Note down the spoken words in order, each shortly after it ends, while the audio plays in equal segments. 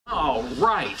All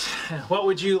right. What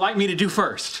would you like me to do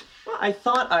first? Well, I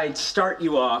thought I'd start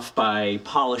you off by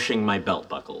polishing my belt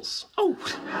buckles. Oh,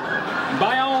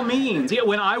 by all means. Yeah,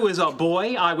 when I was a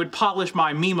boy, I would polish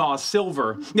my Meemaw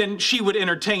silver. Then she would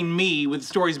entertain me with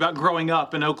stories about growing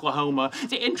up in Oklahoma.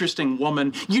 It's an interesting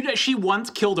woman. You know, she once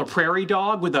killed a prairie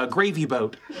dog with a gravy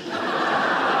boat.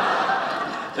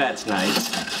 That's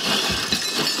nice.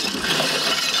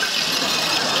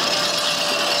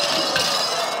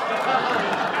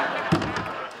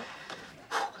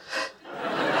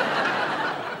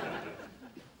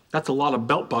 That's a lot of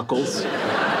belt buckles.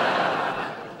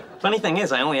 Funny thing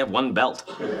is, I only have one belt.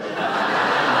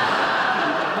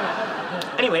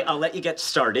 Anyway, I'll let you get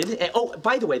started. Oh,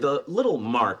 by the way, the little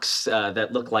marks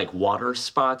that look like water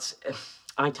spots,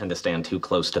 I tend to stand too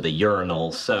close to the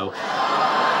urinal, so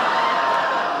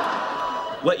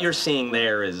what you're seeing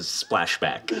there is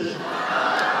splashback.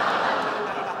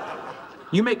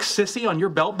 You make sissy on your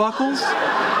belt buckles?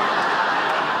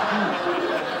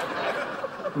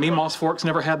 Meemaw's forks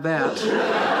never had that.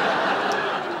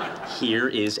 Here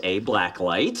is a black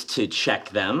light to check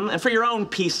them. And for your own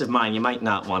peace of mind, you might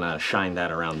not want to shine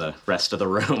that around the rest of the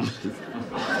room.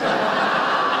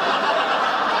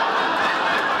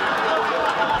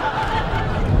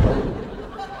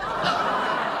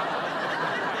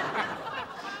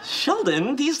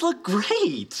 Sheldon, these look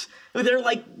great. They're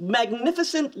like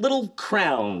magnificent little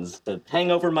crowns that hang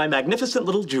over my magnificent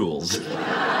little jewels.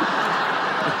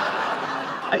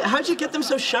 How'd you get them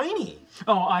so shiny?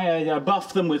 Oh, I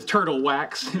buffed them with turtle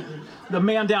wax. The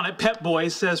man down at Pep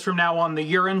Boys says from now on the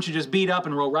urine should just beat up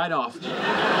and roll right off.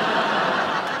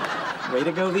 Way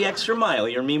to go the extra mile.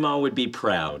 Your Meemaw would be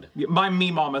proud. My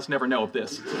Meemaw must never know of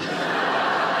this.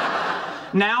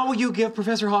 Now will you give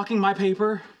Professor Hawking my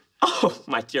paper? Oh,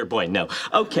 my dear boy, no.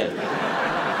 Okay.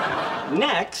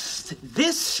 Next,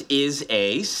 this is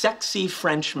a sexy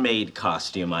French maid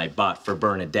costume I bought for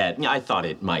Bernadette. I thought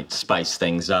it might spice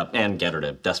things up and get her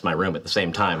to dust my room at the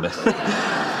same time, but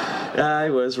I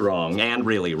was wrong, and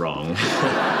really wrong.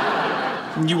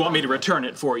 You want me to return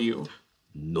it for you?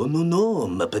 No, no, no,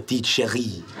 ma petite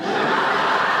chérie.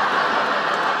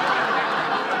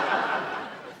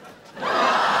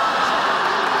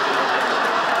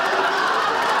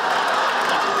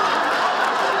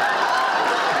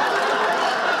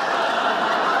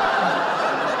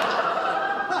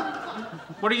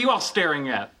 What are you all staring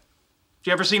at? Have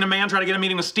you ever seen a man try to get a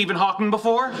meeting with Stephen Hawking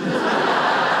before?